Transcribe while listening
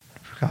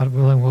God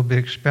willing, we'll be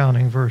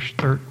expounding verse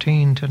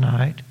 13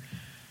 tonight.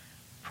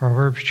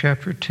 Proverbs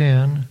chapter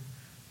 10,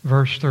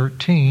 verse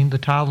 13. The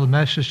title of the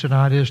message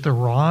tonight is The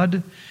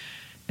Rod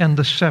and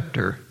the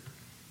Scepter.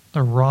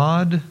 The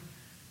Rod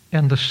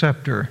and the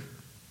Scepter.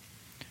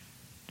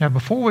 Now,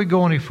 before we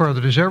go any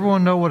further, does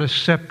everyone know what a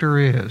scepter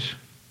is?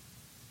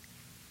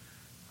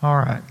 All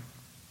right.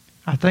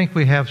 I think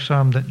we have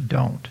some that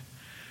don't.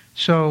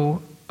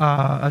 So,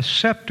 a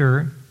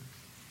scepter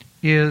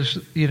is,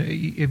 have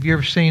you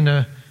ever seen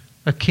a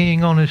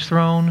king on his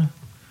throne?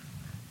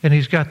 And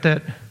he's got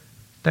that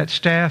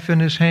staff in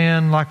his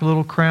hand, like a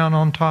little crown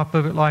on top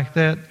of it like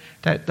that.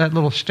 That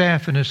little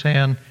staff in his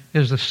hand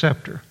is the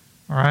scepter.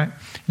 All right?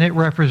 And it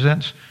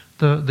represents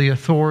the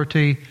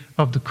authority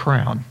of the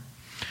crown.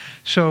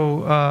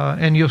 So,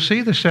 and you'll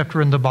see the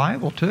scepter in the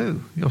Bible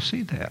too. You'll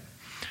see that.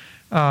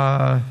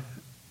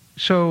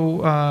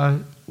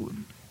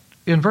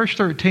 In verse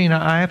 13,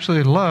 I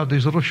absolutely love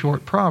these little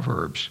short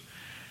proverbs.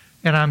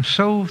 And I'm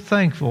so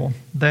thankful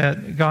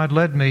that God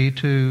led me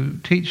to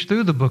teach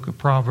through the book of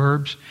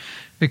Proverbs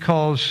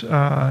because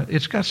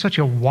it's got such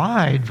a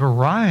wide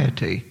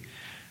variety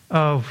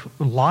of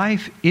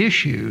life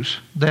issues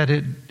that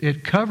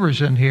it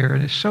covers in here.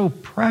 And it's so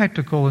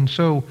practical and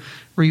so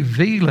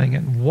revealing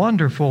and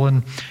wonderful.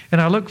 And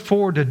I look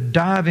forward to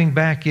diving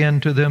back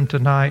into them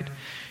tonight.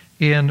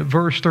 In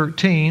verse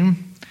 13,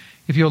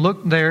 if you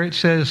look there, it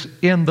says,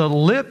 in the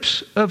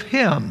lips of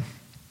him.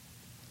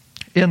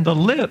 In the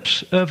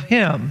lips of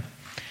him.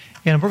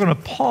 And we're going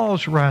to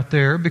pause right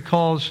there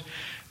because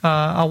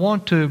I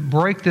want to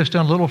break this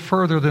down a little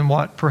further than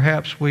what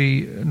perhaps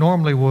we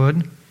normally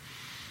would.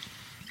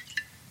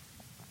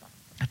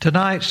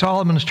 Tonight,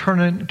 Solomon's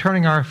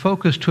turning our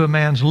focus to a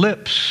man's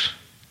lips.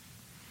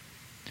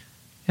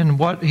 And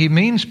what he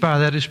means by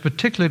that is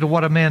particularly to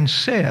what a man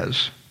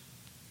says.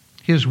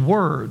 His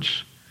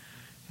words.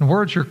 And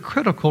words are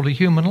critical to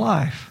human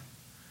life.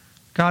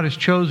 God has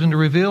chosen to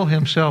reveal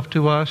himself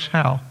to us,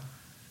 how?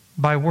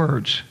 By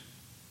words.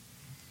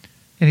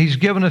 And he's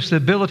given us the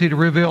ability to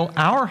reveal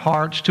our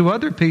hearts to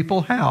other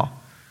people, how?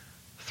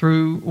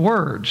 Through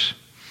words.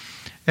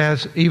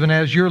 Even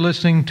as you're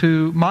listening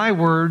to my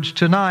words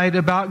tonight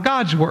about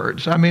God's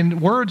words. I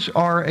mean, words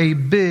are a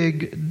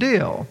big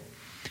deal.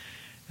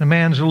 A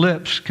man's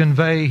lips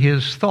convey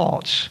his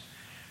thoughts,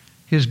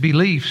 his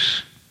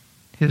beliefs,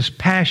 his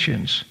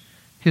passions,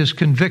 his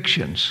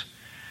convictions.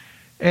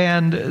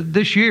 And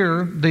this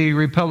year, the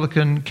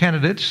Republican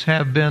candidates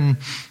have been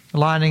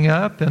lining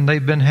up and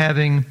they've been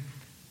having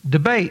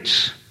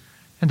debates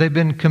and they've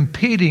been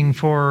competing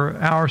for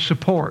our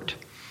support.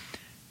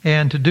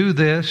 And to do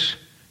this,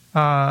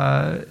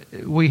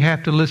 we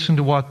have to listen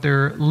to what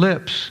their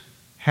lips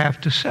have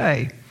to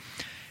say.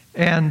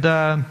 And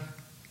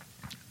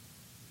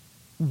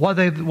what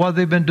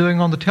they've been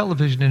doing on the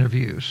television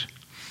interviews,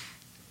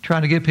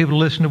 trying to get people to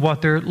listen to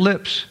what their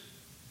lips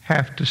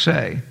have to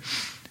say.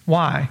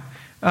 Why?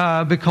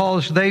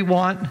 Because they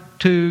want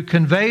to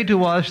convey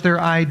to us their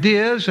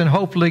ideas and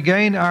hopefully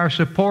gain our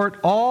support,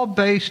 all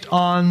based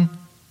on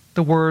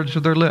the words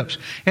of their lips.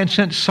 And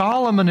since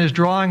Solomon is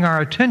drawing our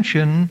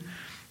attention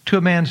to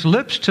a man's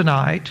lips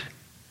tonight,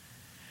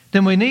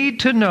 then we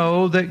need to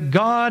know that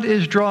God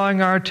is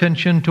drawing our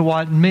attention to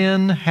what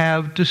men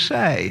have to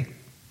say.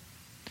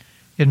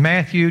 In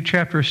Matthew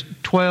chapter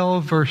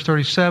 12, verse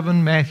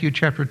 37, Matthew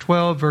chapter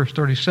 12, verse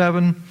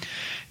 37,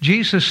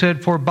 Jesus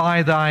said, for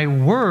by thy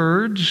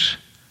words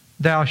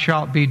thou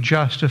shalt be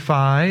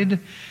justified,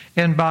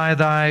 and by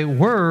thy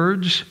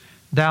words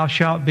thou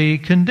shalt be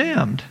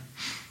condemned.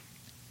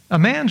 A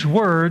man's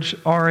words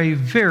are a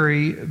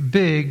very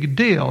big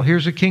deal.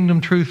 Here's a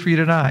kingdom truth for you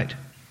tonight.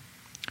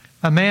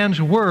 A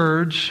man's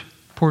words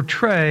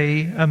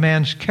portray a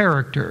man's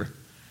character.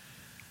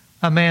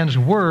 A man's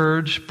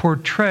words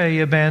portray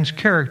a man's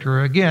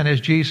character. Again,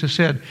 as Jesus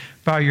said,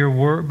 by your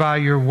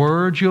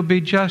words you'll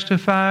be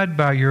justified,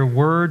 by your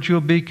words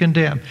you'll be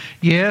condemned.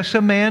 Yes,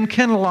 a man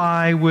can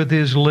lie with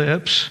his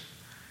lips,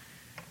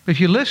 but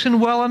if you listen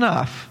well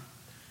enough,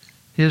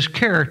 his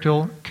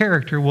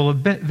character will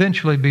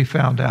eventually be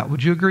found out.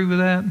 Would you agree with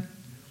that?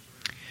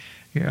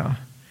 Yeah.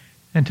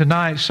 And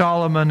tonight,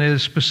 Solomon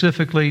is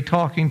specifically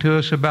talking to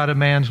us about a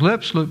man's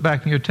lips. Look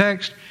back in your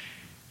text.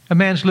 A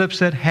man's lips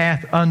that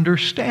hath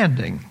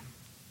understanding.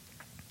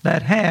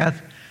 That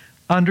hath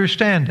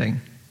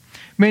understanding.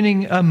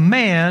 Meaning a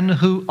man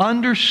who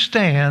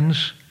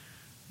understands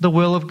the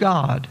will of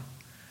God.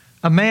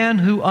 A man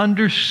who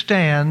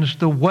understands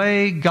the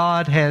way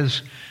God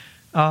has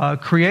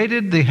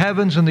created the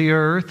heavens and the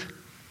earth,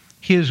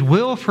 His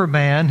will for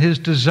man, His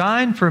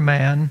design for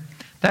man.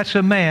 That's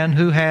a man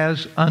who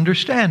has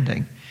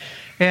understanding.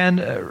 And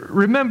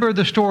remember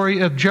the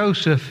story of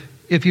Joseph,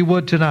 if you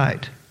would,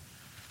 tonight.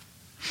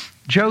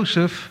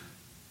 Joseph,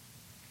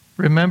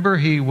 remember,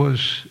 he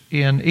was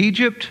in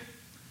Egypt.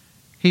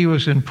 He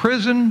was in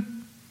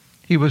prison.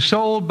 He was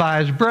sold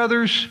by his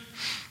brothers,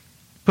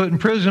 put in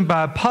prison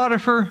by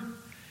Potiphar.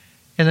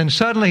 And then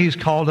suddenly he's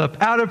called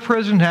up out of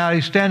prison. Now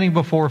he's standing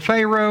before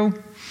Pharaoh.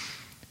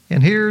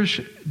 And here's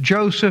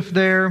Joseph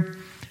there.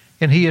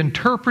 and he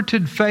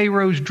interpreted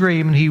Pharaoh's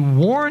dream, and he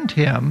warned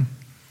him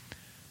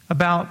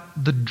about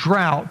the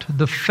drought,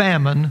 the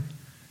famine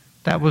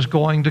that was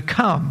going to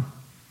come.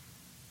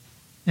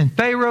 And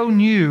Pharaoh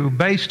knew,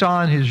 based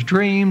on his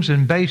dreams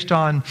and based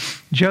on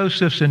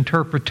Joseph's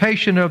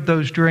interpretation of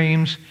those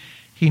dreams,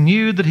 he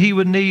knew that he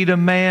would need a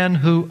man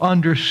who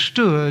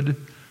understood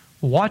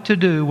what to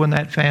do when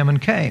that famine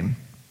came.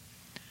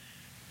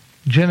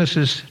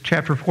 Genesis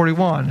chapter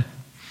 41,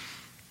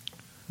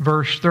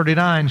 verse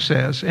 39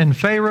 says, "And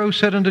Pharaoh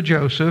said unto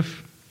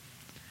Joseph,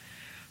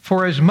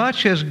 For as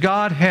much as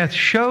God hath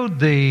showed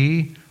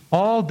thee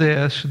all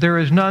this, there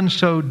is none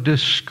so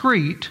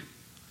discreet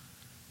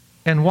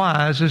and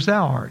wise as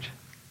thou art."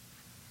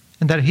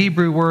 And that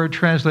Hebrew word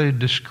translated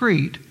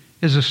discreet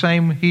is the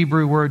same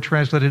Hebrew word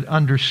translated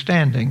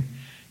understanding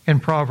in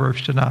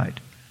Proverbs tonight.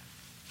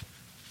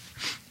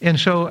 And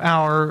so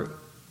our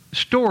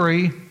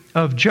story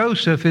of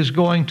Joseph is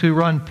going to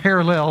run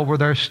parallel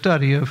with our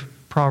study of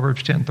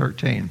Proverbs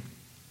 10:13.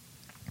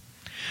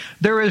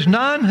 "There is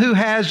none who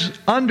has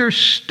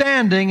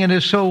understanding and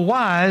is so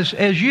wise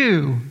as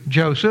you,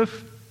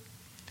 Joseph."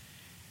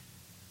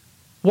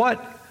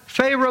 What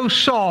Pharaoh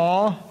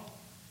saw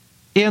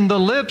in the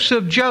lips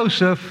of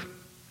Joseph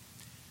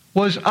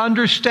was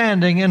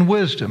understanding and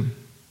wisdom.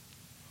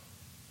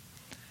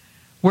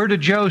 Where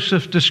did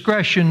Joseph's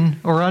discretion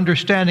or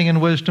understanding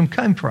and wisdom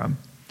come from?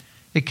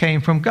 It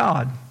came from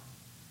God.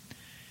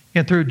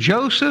 And through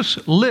Joseph's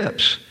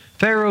lips,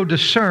 Pharaoh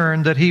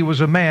discerned that he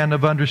was a man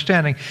of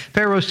understanding.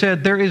 Pharaoh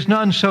said, "There is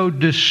none so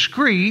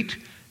discreet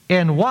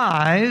and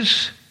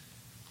wise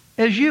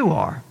as you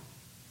are."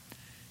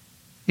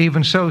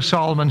 Even so,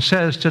 Solomon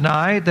says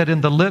tonight that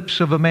in the lips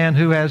of a man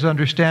who has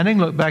understanding,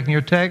 look back in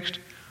your text,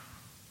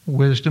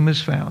 wisdom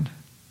is found.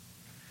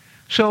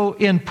 So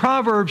in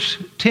Proverbs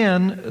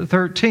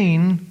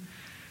 10:13,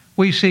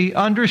 we see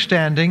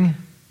understanding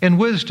and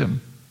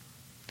wisdom.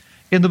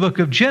 In the book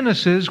of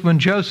Genesis, when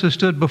Joseph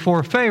stood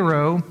before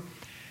Pharaoh,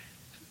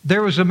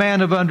 there was a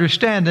man of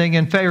understanding,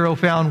 and Pharaoh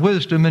found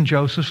wisdom in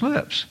Joseph's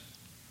lips.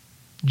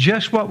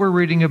 Just what we're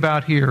reading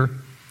about here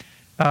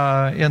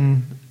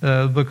in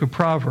the book of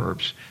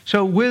Proverbs.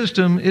 So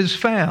wisdom is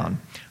found.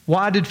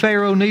 Why did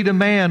Pharaoh need a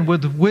man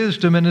with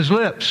wisdom in his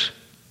lips?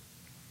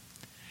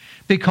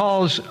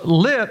 Because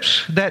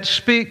lips that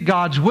speak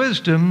God's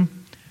wisdom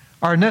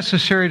are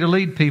necessary to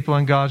lead people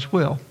in God's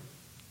will.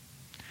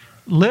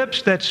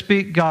 Lips that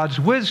speak God's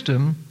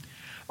wisdom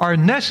are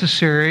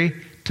necessary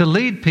to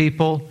lead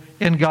people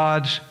in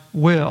God's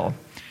will.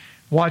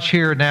 Watch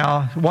here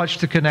now. Watch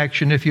the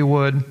connection, if you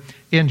would,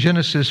 in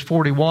Genesis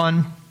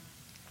 41.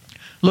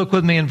 Look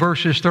with me in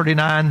verses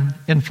 39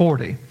 and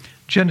 40.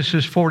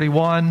 Genesis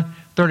 41,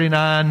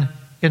 39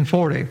 and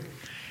 40.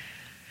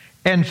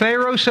 "And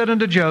Pharaoh said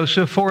unto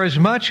Joseph, For as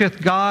much as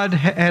God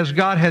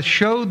hath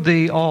showed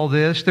thee all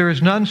this, there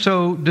is none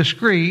so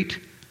discreet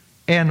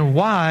and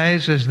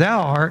wise as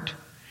thou art.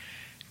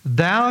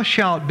 Thou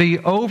shalt be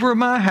over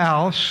my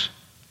house,"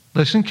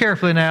 listen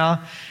carefully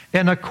now,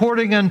 "and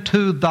according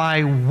unto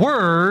thy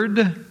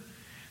word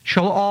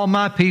shall all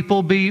my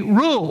people be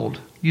ruled."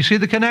 You see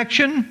the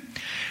connection?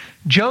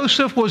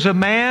 Joseph was a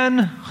man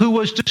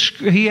who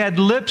he had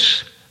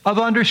lips of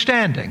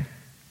understanding.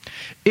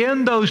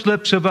 In those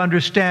lips of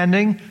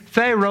understanding,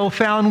 Pharaoh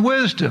found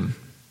wisdom.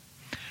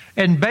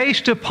 And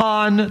based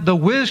upon the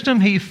wisdom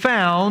he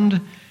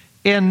found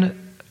in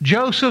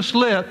Joseph's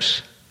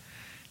lips,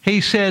 he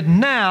said,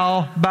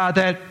 "Now,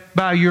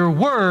 by your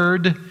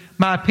word,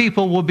 my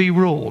people will be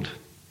ruled."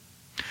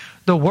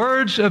 The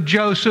words of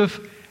Joseph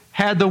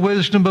had the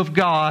wisdom of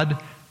God.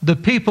 The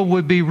people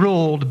would be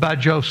ruled by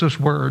Joseph's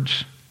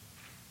words.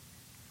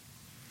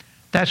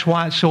 That's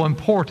why it's so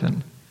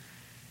important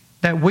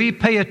that we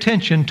pay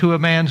attention to a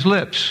man's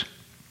lips.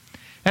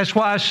 That's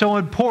why it's so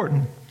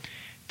important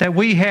that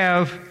we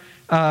have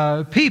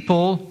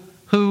people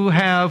who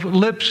have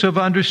lips of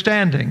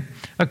understanding.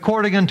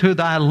 "According unto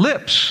thy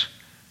lips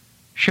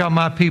shall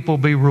my people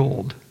be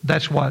ruled."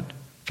 That's what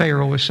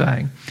Pharaoh was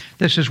saying.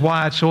 This is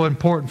why it's so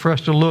important for us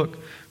to look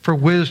for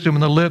wisdom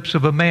in the lips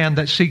of a man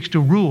that seeks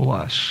to rule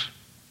us.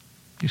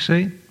 You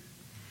see?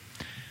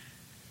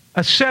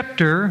 A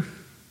scepter,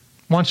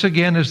 once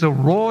again, is the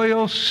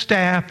royal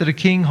staff that a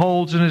king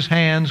holds in his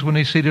hands when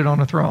he's seated on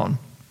a throne.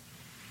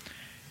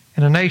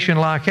 In a nation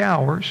like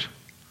ours,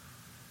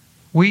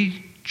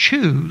 we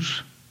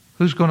choose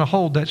who's going to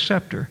hold that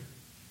scepter.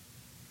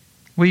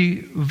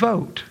 We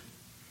vote.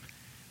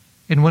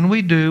 And when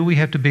we do, we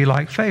have to be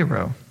like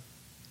Pharaoh.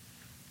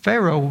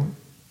 Pharaoh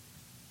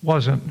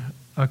wasn't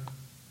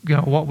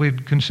what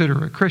we'd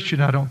consider a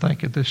Christian, I don't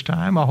think, at this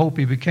time. I hope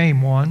he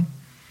became one.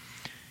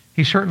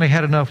 He certainly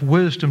had enough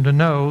wisdom to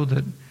know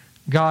that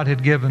God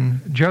had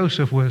given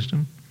Joseph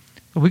wisdom.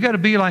 But we got to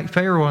be like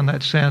Pharaoh in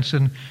that sense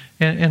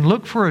and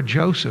look for a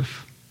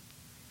Joseph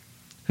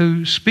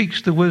who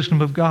speaks the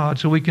wisdom of God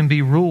so we can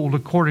be ruled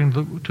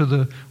according to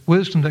the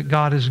wisdom that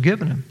God has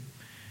given him.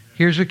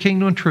 Here's a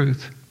kingdom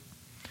truth.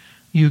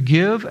 You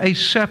give a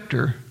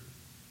scepter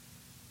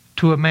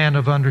to a man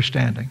of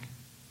understanding.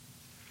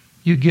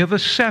 You give a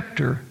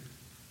scepter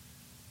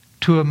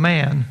to a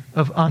man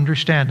of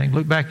understanding.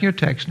 Look back in your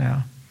text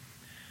now.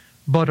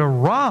 But a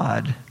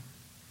rod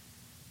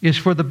is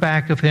for the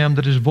back of him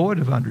that is void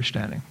of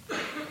understanding.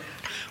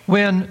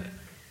 When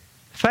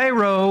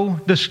Pharaoh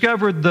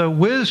discovered the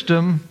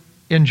wisdom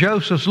in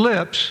Joseph's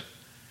lips,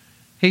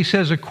 he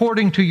says,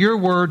 according to your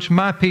words,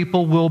 my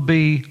people will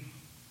be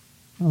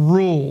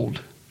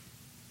ruled.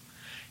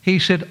 He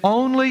said,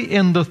 only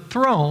in the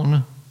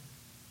throne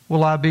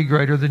will I be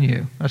greater than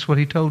you. That's what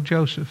he told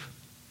Joseph.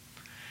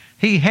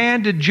 He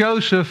handed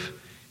Joseph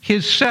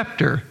his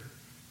scepter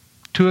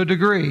to a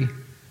degree.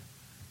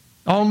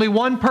 Only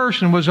one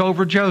person was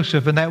over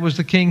Joseph, and that was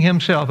the king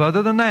himself.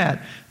 Other than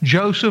that,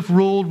 Joseph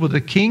ruled with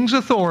the king's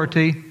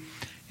authority,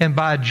 and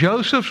by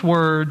Joseph's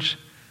words,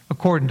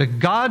 according to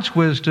God's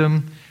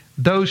wisdom,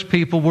 those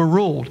people were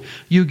ruled.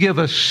 You give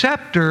a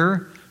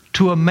scepter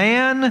to a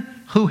man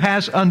who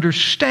has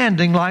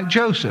understanding like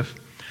Joseph.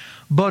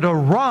 But a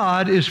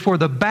rod is for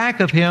the back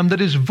of him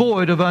that is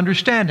void of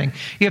understanding.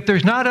 If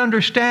there's not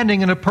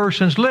understanding in a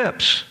person's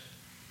lips,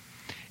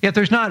 if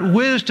there's not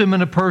wisdom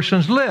in a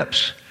person's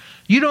lips,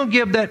 you don't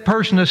give that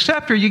person a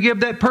scepter, you give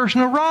that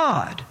person a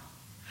rod.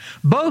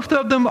 Both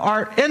of them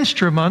are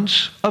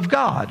instruments of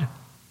God.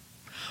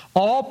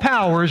 All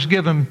power is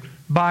given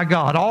by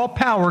God. All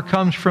power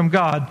comes from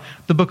God.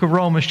 The book of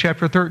Romans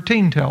chapter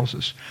 13 tells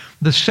us.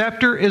 The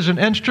scepter is an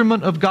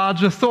instrument of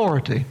God's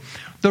authority.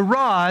 The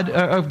rod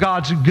of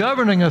God's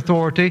governing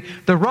authority,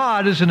 the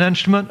rod is an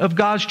instrument of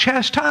God's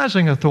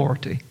chastising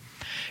authority.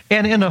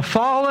 And in a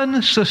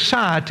fallen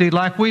society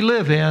like we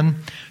live in,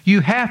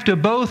 you have to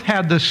both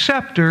have the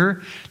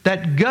scepter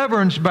that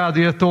governs by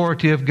the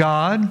authority of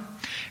God,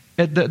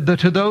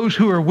 to those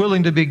who are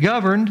willing to be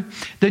governed.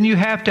 Then you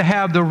have to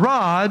have the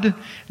rod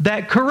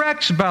that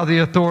corrects by the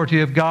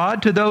authority of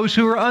God to those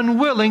who are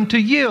unwilling to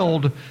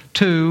yield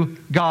to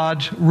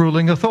God's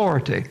ruling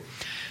authority.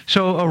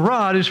 So a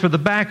rod is for the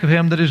back of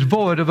him that is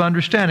void of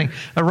understanding.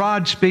 A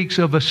rod speaks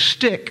of a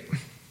stick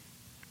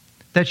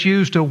that's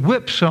used to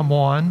whip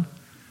someone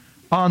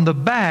on the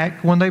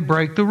back when they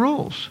break the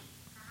rules.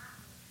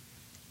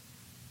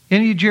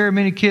 Any of you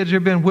Jeremy kids ever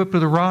been whipped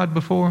with a rod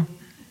before?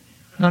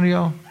 None of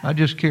y'all? I'm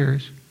just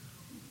curious.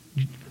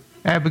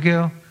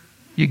 Abigail,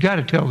 you got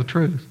to tell the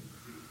truth.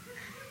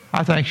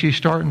 I think she's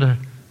starting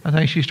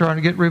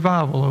to get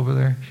revival over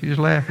there. She's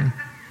laughing.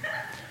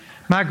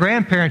 My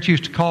grandparents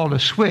used to call it a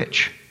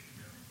switch.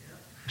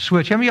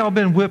 Switch. How many of y'all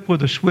been whipped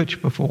with a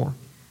switch before?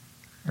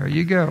 There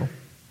you go.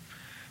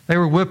 They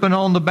were whipping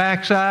on the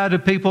backside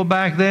of people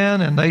back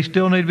then, and they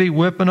still need to be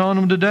whipping on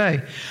them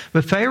today.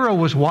 But Pharaoh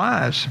was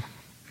wise.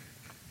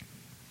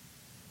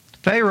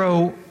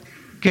 Pharaoh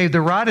gave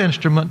the right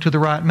instrument to the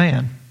right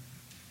man.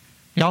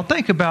 Y'all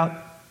think about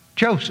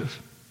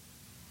Joseph.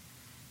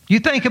 You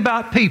think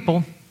about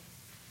people,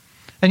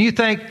 and you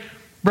think,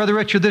 Brother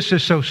Richard, this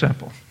is so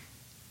simple.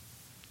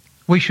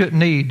 We shouldn't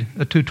need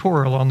a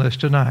tutorial on this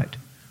tonight.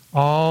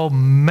 Oh,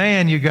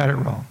 man, you got it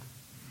wrong.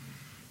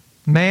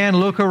 Man,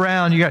 look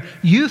around.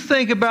 You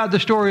think about the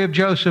story of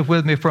Joseph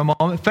with me for a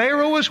moment.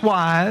 Pharaoh was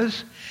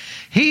wise.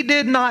 He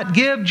did not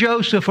give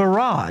Joseph a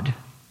rod.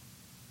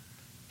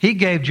 He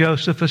gave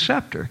Joseph a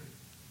scepter.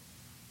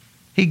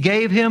 He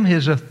gave him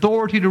his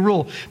authority to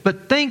rule.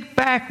 But think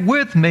back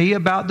with me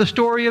about the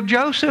story of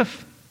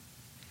Joseph.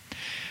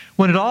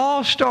 When it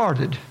all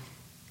started,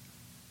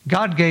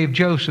 God gave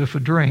Joseph a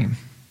dream.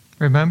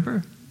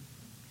 Remember?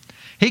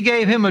 He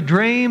gave him a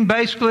dream,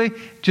 basically,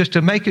 just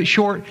to make it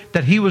short,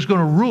 that he was going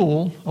to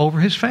rule over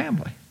his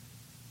family.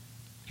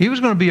 He was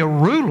going to be a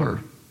ruler.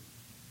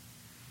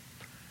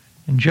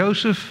 And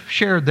Joseph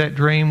shared that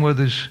dream with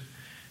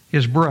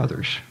his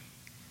brothers.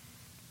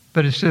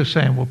 But instead of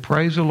saying, well,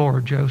 praise the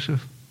Lord,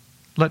 Joseph.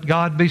 Let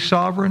God be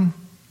sovereign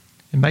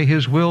and may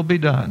his will be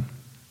done.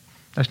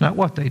 That's not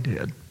what they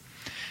did.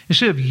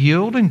 Instead of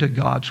yielding to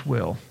God's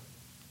will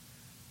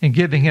and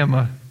giving him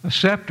a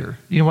scepter,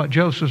 you know what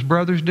Joseph's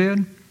brothers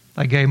did?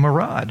 They gave him a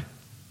rod.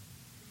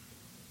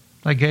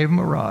 They gave him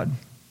a rod.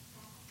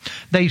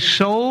 They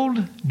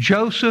sold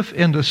Joseph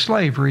into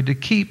slavery to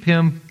keep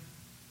him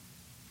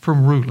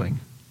from ruling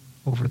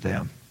over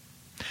them.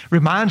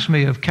 Reminds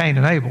me of Cain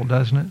and Abel,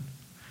 doesn't it?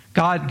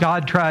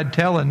 God tried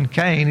telling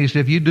Cain, he said,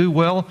 if you do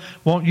well,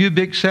 won't you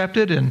be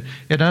accepted? And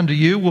unto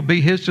you will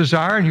be his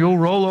desire, and you'll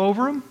roll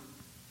over him?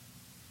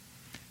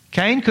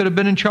 Cain could have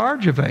been in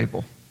charge of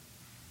Abel.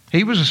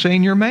 He was a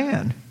senior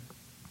man.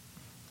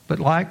 But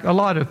like a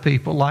lot of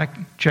people,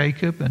 like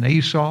Jacob and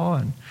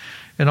Esau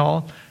and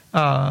all,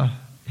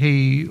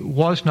 he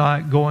was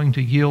not going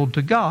to yield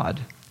to God.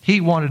 He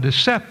wanted a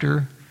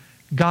scepter.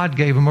 God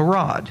gave him a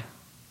rod.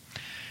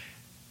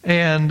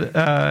 And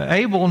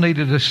Abel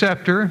needed a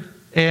scepter,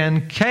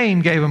 and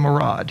Cain gave him a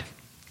rod.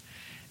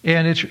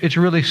 And it's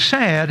really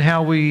sad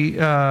how we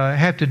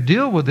have to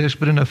deal with this,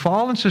 but in a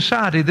fallen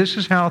society, this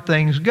is how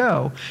things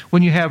go.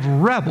 When you have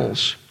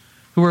rebels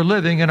who are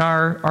living in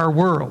our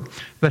world.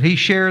 But he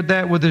shared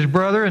that with his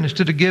brother, and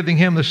instead of giving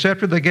him the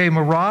scepter, they gave him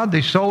a rod.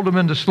 They sold him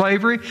into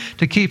slavery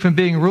to keep him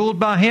being ruled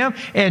by him.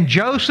 And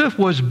Joseph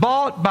was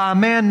bought by a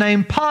man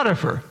named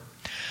Potiphar.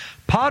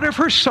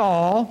 Potiphar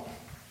saw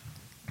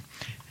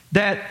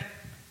that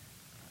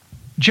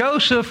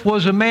Joseph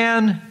was a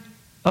man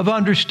of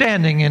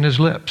understanding in his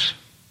lips.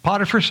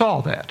 Potiphar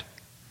saw that.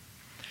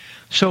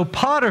 So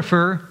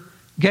Potiphar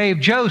gave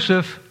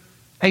Joseph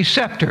a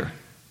scepter.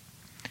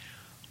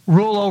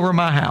 Rule over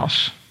my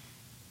house.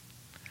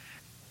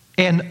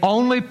 And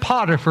only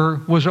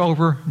Potiphar was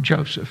over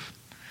Joseph.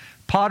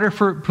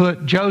 Potiphar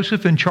put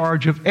Joseph in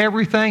charge of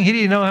everything. He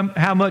didn't know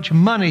how much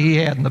money he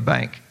had in the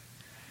bank.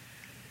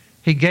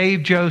 He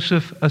gave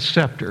Joseph a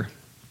scepter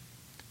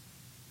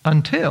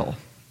until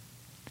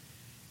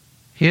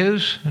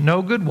his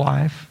no-good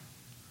wife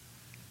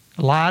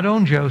lied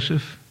on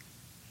Joseph,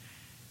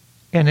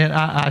 and then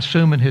I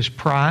assume in his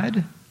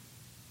pride,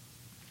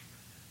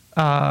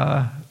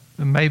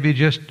 maybe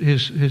just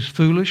his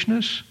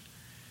foolishness,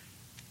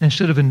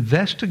 instead of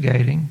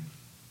investigating,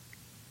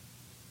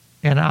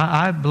 and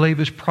I believe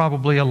it's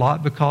probably a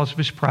lot because of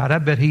his pride. I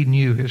bet he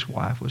knew his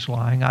wife was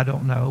lying. I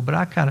don't know, but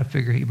I kind of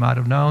figure he might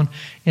have known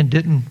and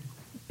didn't.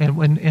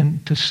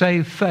 And to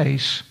save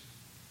face,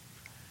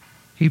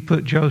 he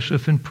put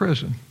Joseph in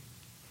prison. Do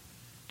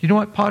you know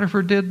what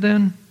Potiphar did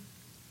then?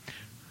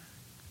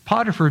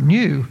 Potiphar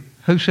knew.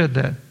 Who said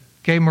that?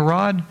 Gave him a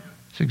rod?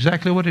 That's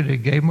exactly what he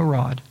did. Gave him a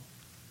rod.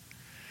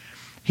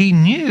 He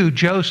knew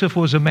Joseph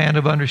was a man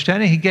of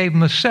understanding. He gave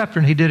him a scepter,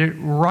 and he did it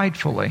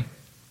rightfully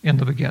in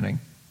the beginning.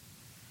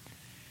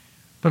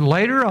 But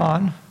later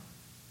on,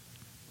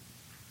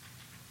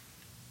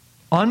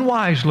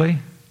 unwisely,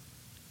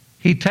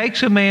 he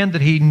takes a man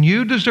that he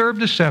knew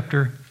deserved a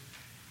scepter,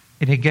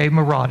 and he gave him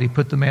a rod. He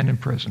put the man in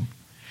prison.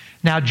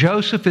 Now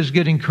Joseph is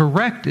getting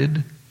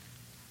corrected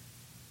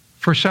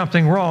for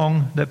something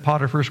wrong that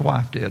Potiphar's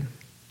wife did.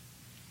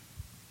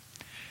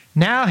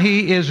 Now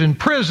he is in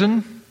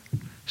prison,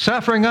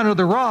 suffering under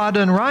the rod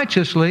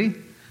unrighteously,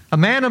 a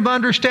man of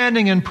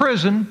understanding in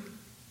prison,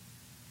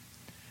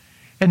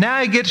 and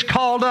now he gets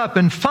called up,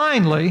 and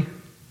finally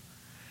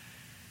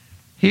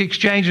he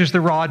exchanges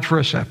the rod for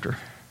a scepter.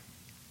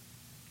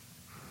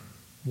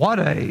 What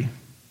a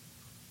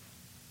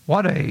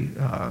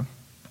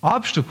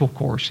obstacle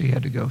course he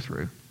had to go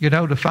through,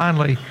 to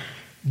finally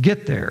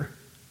get there.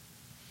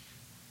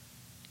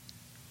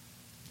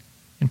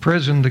 In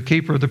prison, the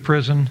keeper of the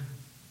prison,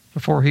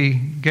 before he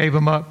gave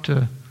him up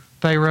to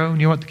Pharaoh,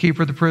 you know what the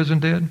keeper of the prison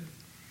did?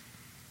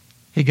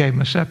 He gave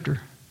him a scepter.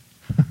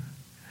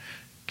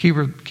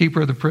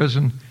 Keeper of the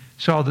prison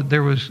saw that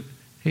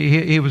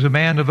he was a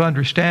man of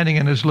understanding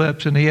in his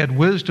lips, and he had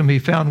wisdom. He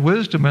found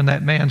wisdom in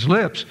that man's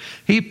lips.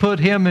 He put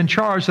him in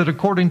charge that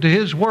according to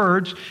his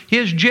words,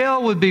 his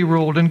jail would be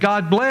ruled, and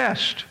God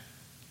blessed.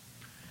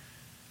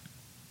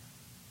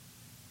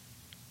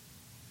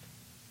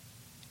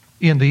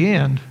 In the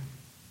end,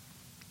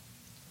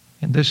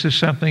 and this is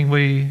something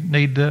we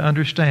need to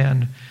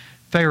understand,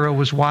 Pharaoh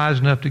was wise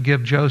enough to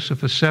give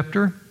Joseph a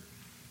scepter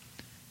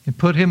and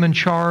put him in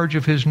charge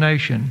of his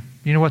nation.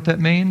 You know what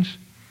that means?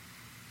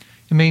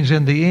 It means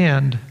in the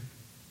end,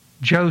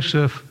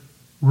 Joseph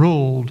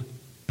ruled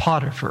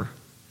Potiphar.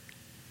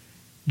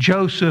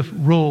 Joseph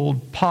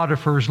ruled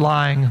Potiphar's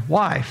lying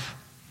wife.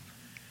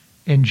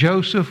 And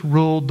Joseph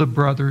ruled the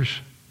brothers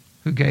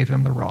who gave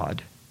him the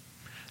rod.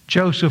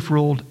 Joseph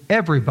ruled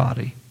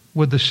everybody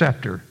with the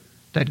scepter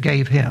that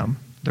gave him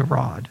the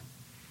rod.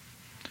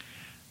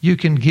 You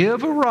can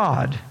give a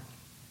rod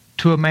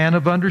to a man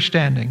of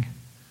understanding,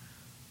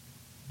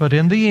 but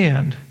in the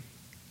end,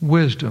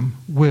 wisdom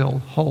will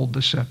hold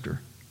the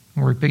scepter.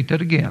 I'll repeat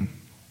that again.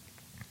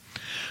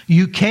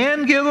 You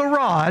can give a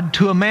rod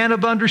to a man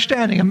of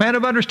understanding. A man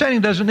of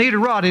understanding doesn't need a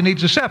rod, he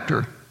needs a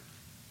scepter.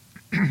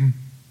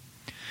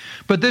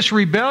 But this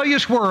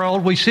rebellious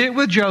world, we see it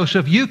with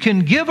Joseph, you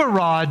can give a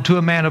rod to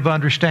a man of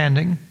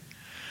understanding,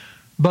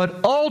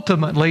 but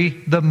ultimately,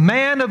 the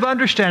man of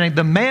understanding,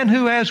 the man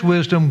who has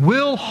wisdom,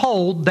 will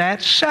hold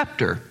that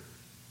scepter.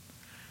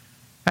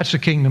 That's the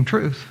kingdom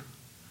truth.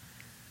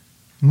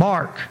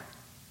 Mark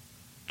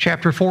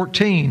chapter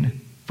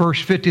 14,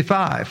 verse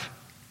 55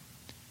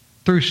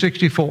 through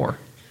 64.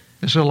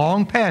 It's a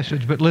long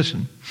passage, but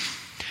listen.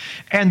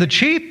 And the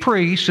chief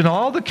priests and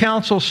all the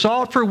council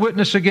sought for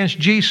witness against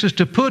Jesus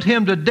to put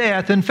him to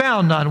death and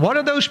found none. What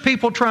are those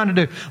people trying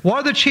to do? What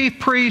are the chief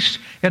priests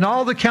and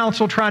all the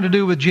council trying to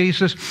do with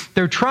Jesus?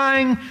 They're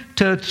trying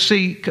to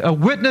seek a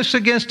witness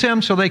against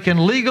him so they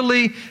can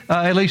legally,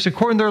 at least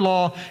according to their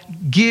law,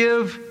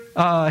 give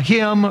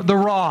him the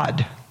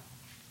rod.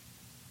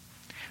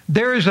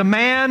 There is a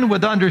man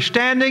with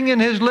understanding in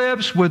his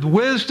lips, with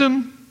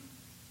wisdom,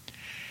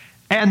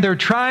 and they're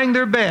trying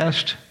their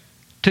best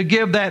to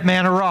give that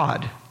man a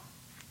rod.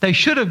 They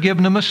should have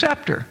given him a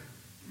scepter.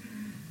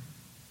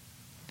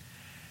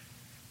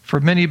 For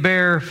many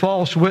bear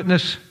false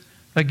witness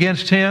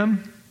against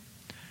him,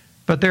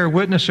 but their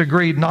witness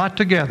agreed not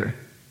together.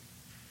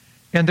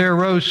 And there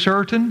arose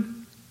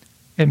certain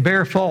and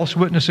bear false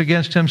witness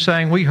against him,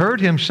 saying, We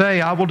heard him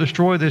say, I will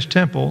destroy this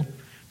temple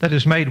that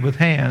is made with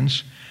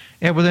hands,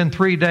 and within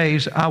 3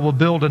 days I will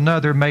build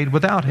another made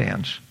without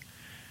hands.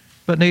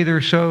 But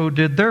neither so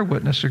did their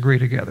witness agree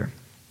together.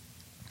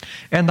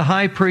 And the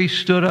high priest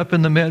stood up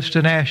in the midst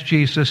and asked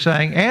Jesus,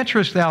 saying,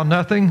 Answerest thou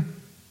nothing?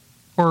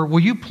 Or will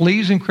you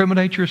please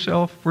incriminate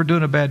yourself? We're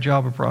doing a bad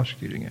job of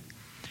prosecuting it.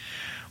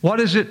 What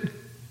is it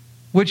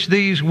which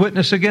these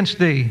witness against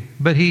thee?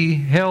 But he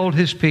held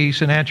his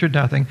peace and answered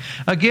nothing.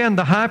 Again,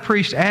 the high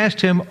priest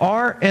asked him,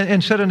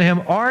 and said unto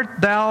him,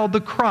 Art thou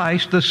the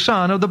Christ, the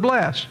Son of the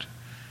Blessed?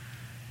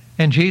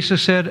 And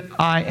Jesus said,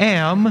 I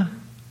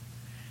am.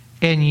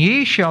 And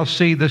ye shall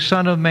see the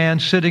Son of Man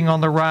sitting on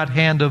the right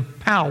hand of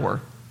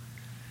power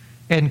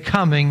and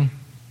coming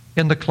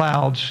in the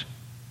clouds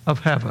of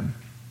heaven.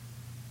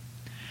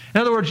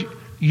 In other words,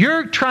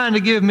 you're trying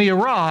to give me a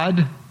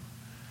rod.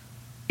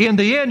 In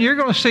the end, you're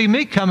going to see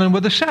me coming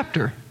with a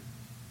scepter.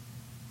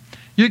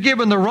 You're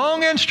giving the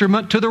wrong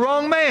instrument to the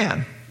wrong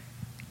man.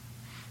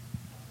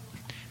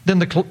 Then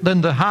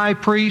the high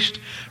priest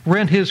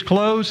rent his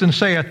clothes and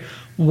saith,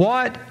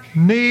 What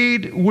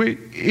need we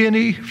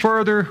any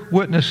further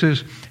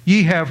witnesses?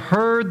 Ye have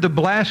heard the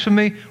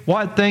blasphemy.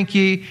 What think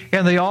ye?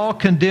 And they all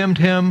condemned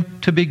him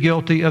to be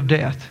guilty of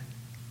death.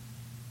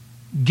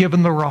 Give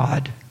him the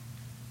rod.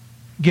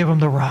 Give him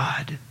the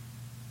rod.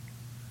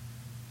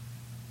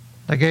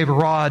 They gave a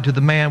rod to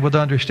the man with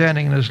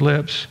understanding in his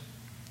lips,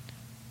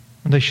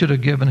 and they should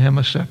have given him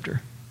a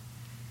scepter.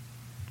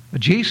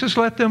 But Jesus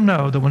let them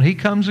know that when he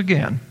comes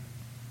again,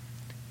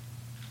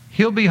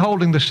 he'll be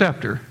holding the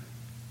scepter,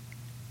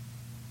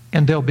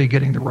 and they'll be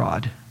getting the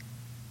rod.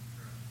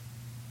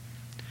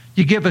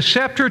 You give a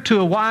scepter to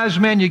a wise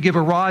man, you give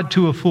a rod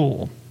to a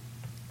fool.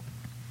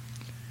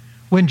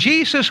 When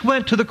Jesus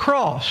went to the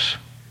cross,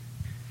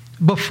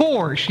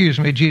 before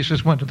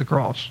Jesus went to the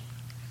cross,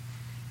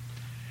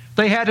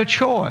 they had a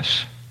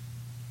choice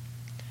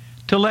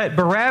to let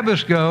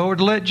Barabbas go or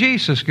to let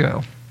Jesus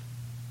go.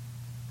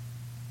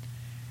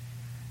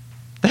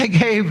 They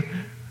gave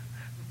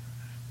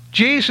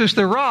Jesus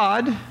the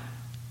rod.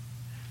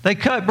 They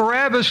cut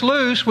Barabbas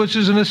loose, which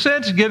is in a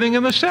sense giving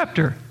him a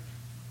scepter.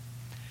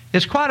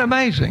 It's quite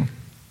amazing.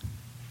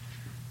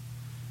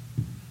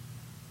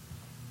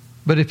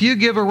 But if you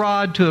give a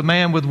rod to a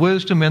man with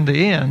wisdom in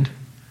the end,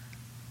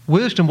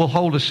 wisdom will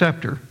hold a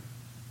scepter.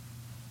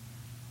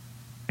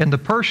 And the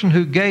person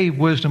who gave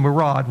wisdom a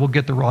rod will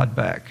get the rod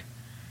back.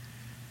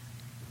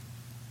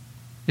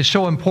 It's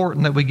so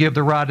important that we give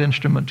the right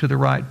instrument to the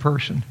right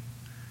person.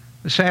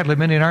 But sadly,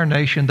 many in our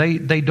nation,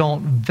 they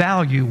don't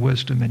value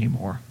wisdom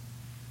anymore.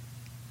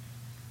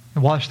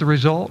 And what's the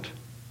result?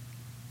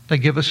 They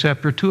give a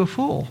scepter to a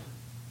fool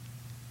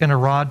and a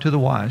rod to the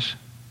wise.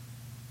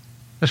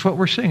 That's what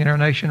we're seeing in our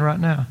nation right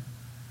now.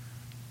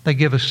 They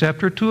give a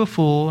scepter to a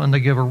fool and they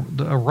give a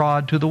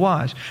rod to the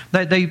wise.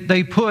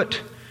 They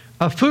put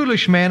a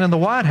foolish man in the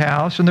White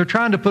House and they're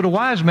trying to put a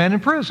wise man in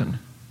prison.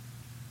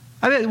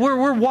 I mean,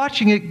 we're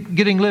watching it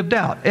getting lived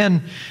out.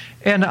 And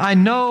I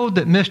know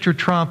that Mr.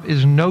 Trump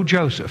is no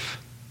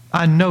Joseph.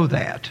 I know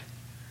that.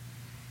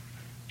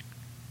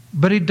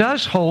 But he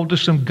does hold to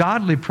some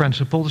godly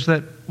principles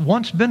that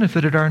once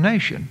benefited our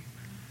nation.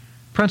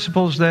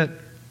 Principles that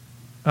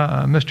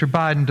Mr.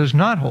 Biden does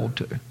not hold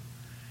to.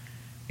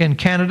 In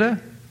Canada,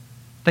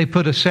 they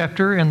put a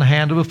scepter in the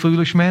hand of a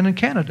foolish man in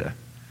Canada.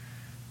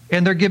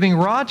 And they're giving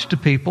rods to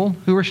people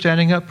who are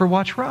standing up for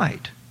what's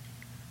right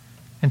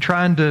and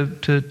trying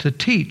to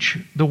teach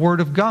the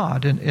Word of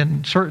God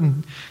in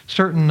certain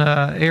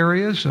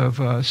areas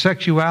of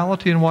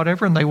sexuality and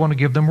whatever, and they want to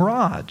give them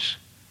rods.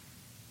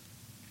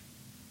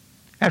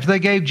 After they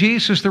gave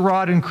Jesus the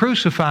rod and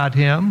crucified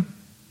him,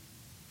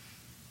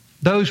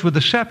 those with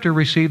the scepter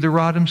received the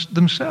rod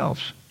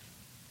themselves.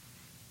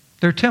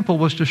 Their temple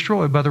was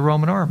destroyed by the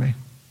Roman army.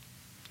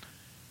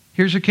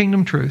 Here's a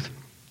kingdom truth.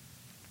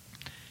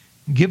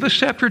 Give a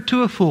scepter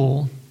to a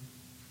fool,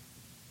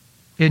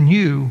 and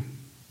you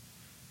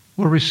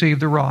will receive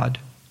the rod.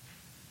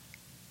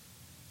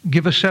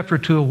 Give a scepter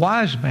to a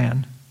wise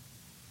man,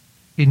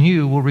 and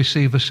you will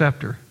receive a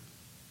scepter.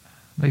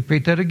 Let me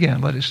repeat that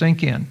again. Let it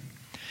sink in.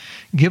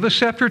 Give a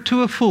scepter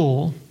to a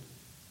fool,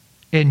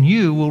 and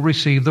you will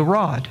receive the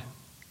rod.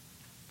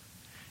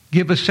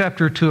 Give a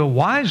scepter to a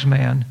wise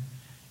man,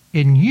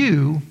 and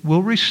you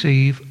will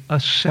receive a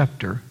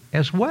scepter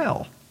as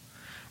well.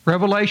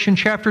 Revelation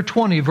chapter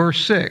 20,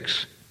 verse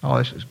 6. Oh,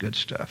 this is good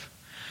stuff.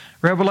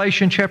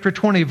 Revelation chapter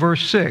 20,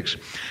 verse 6.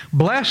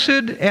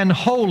 Blessed and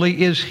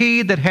holy is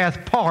he that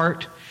hath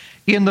part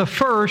in the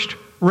first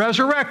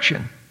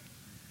resurrection.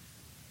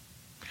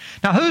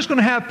 Now, who's going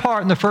to have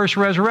part in the first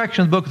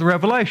resurrection of the book of the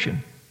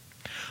Revelation?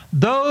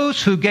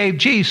 Those who gave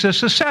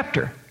Jesus a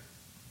scepter.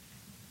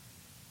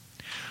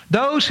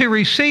 Those who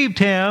received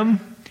him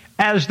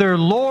as their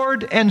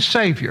Lord and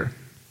Savior.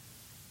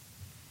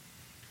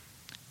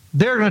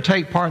 They're going to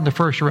take part in the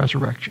first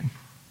resurrection.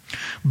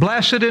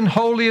 Blessed and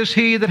holy is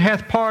he that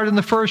hath part in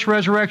the first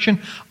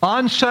resurrection.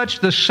 On such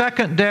the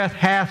second death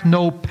hath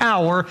no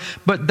power,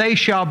 but they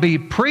shall be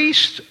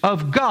priests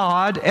of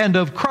God and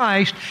of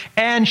Christ,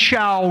 and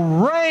shall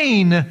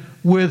reign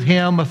with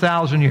him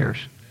 1,000 years.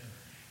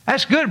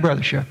 That's good,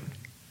 Brother Shepherd.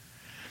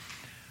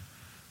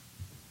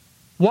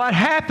 What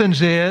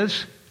happens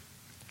is,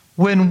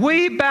 When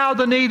we bow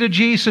the knee to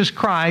Jesus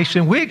Christ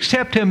and we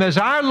accept Him as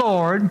our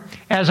Lord,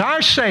 as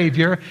our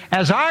Savior,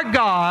 as our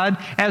God,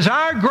 as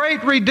our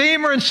great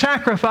Redeemer and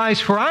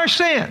sacrifice for our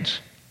sins,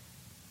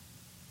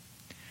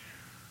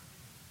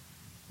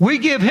 we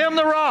give Him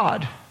the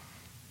rod.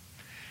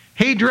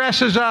 He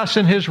dresses us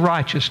in His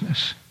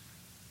righteousness.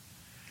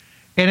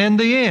 And in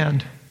the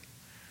end,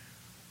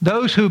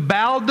 those who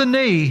bowed the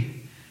knee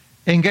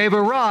and gave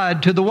a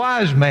rod to the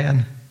wise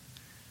man,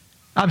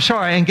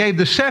 and gave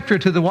the scepter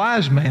to the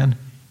wise man,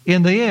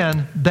 in the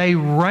end, they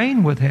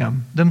reign with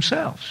Him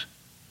themselves.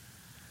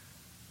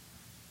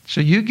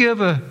 So you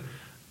give a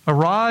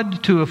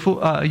rod to a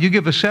fool, you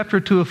give a scepter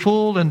to a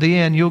fool, in the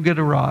end, you'll get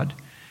a rod.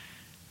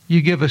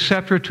 You give a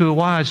scepter to a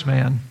wise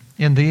man,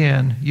 in the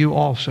end, you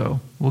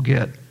also will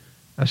get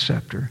a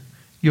scepter.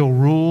 You'll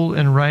rule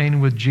and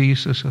reign with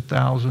Jesus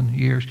 1,000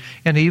 years.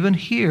 And even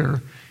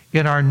here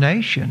in our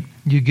nation,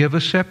 you give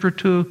a scepter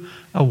to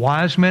a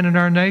wise man in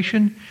our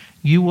nation,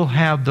 you will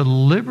have the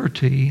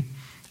liberty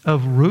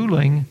of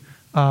ruling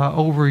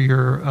over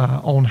your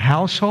own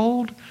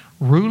household,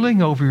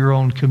 ruling over your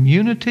own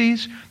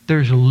communities.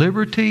 There's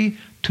liberty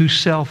to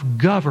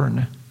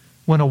self-govern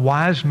when a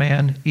wise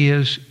man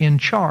is in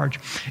charge.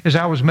 As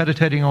I was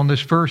meditating on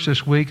this verse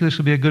this week, this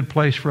will be a good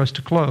place for us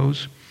to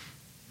close.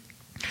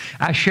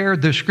 I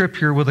shared this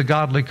scripture with a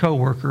godly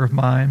coworker of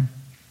mine,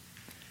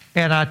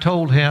 and I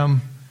told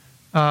him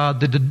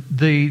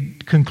the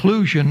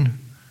conclusion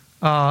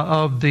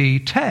of the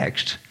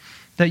text,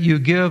 that you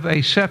give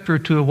a scepter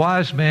to a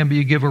wise man, but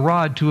you give a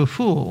rod to a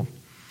fool.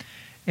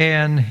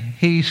 And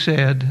he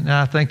said, and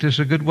I think this is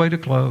a good way to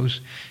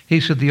close, he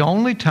said, the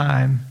only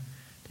time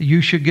that you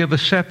should give a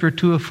scepter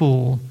to a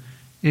fool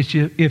is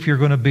if you're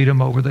going to beat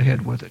him over the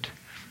head with it.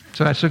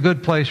 So that's a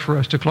good place for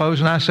us to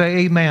close, and I say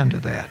amen to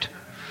that.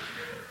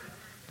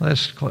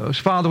 Let's close.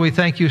 Father, we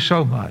thank you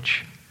so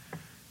much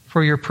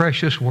for your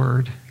precious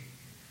word.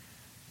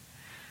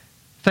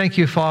 Thank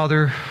you,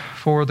 Father,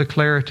 for the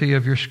clarity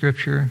of your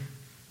Scripture.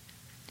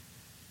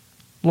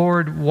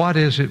 Lord, what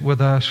is it with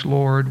us,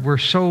 Lord? We're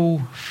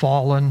so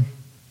fallen.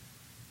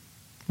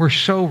 We're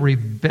so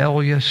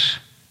rebellious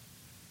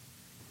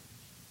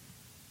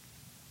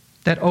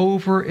that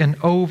over and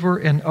over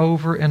and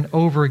over and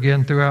over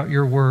again throughout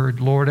your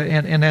word, Lord,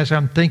 and as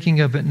I'm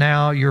thinking of it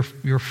now, you're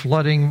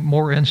flooding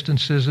more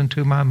instances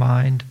into my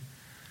mind.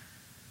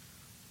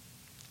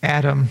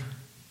 Adam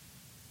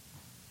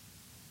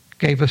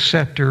gave a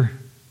scepter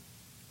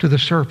to the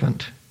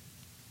serpent.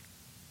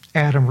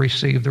 Adam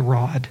received the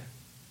rod.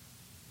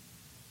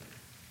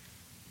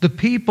 The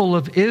people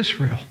of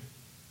Israel,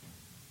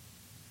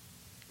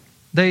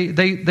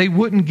 they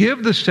wouldn't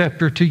give the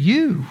scepter to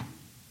you.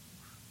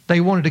 They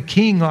wanted a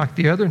king like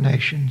the other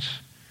nations.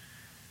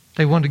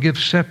 They wanted to give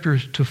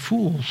scepters to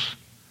fools.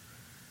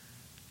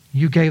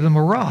 You gave them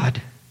a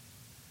rod.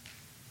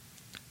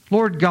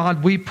 Lord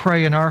God, we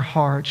pray in our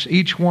hearts,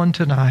 each one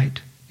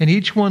tonight, and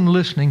each one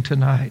listening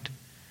tonight,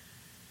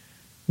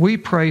 we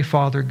pray,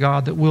 Father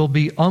God, that we'll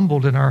be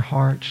humbled in our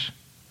hearts.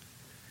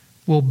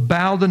 We'll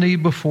bow the knee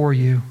before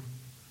you.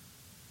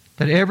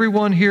 That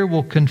everyone here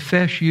will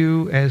confess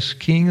you as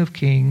King of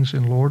Kings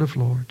and Lord of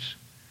Lords,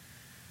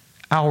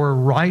 our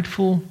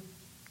rightful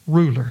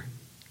ruler,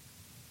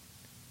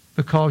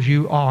 because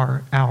you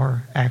are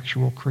our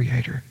actual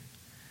Creator.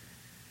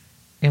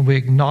 And we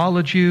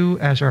acknowledge you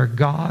as our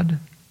God,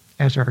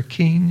 as our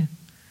King,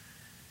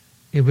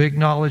 and we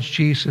acknowledge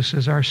Jesus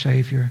as our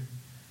Savior.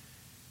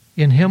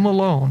 In Him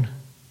alone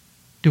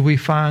do we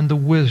find the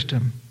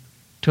wisdom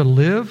to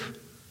live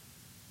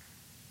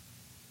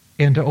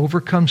and to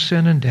overcome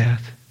sin and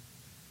death.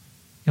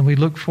 And we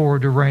look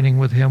forward to reigning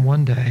with Him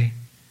one day.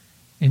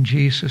 In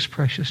Jesus'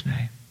 precious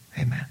name, amen.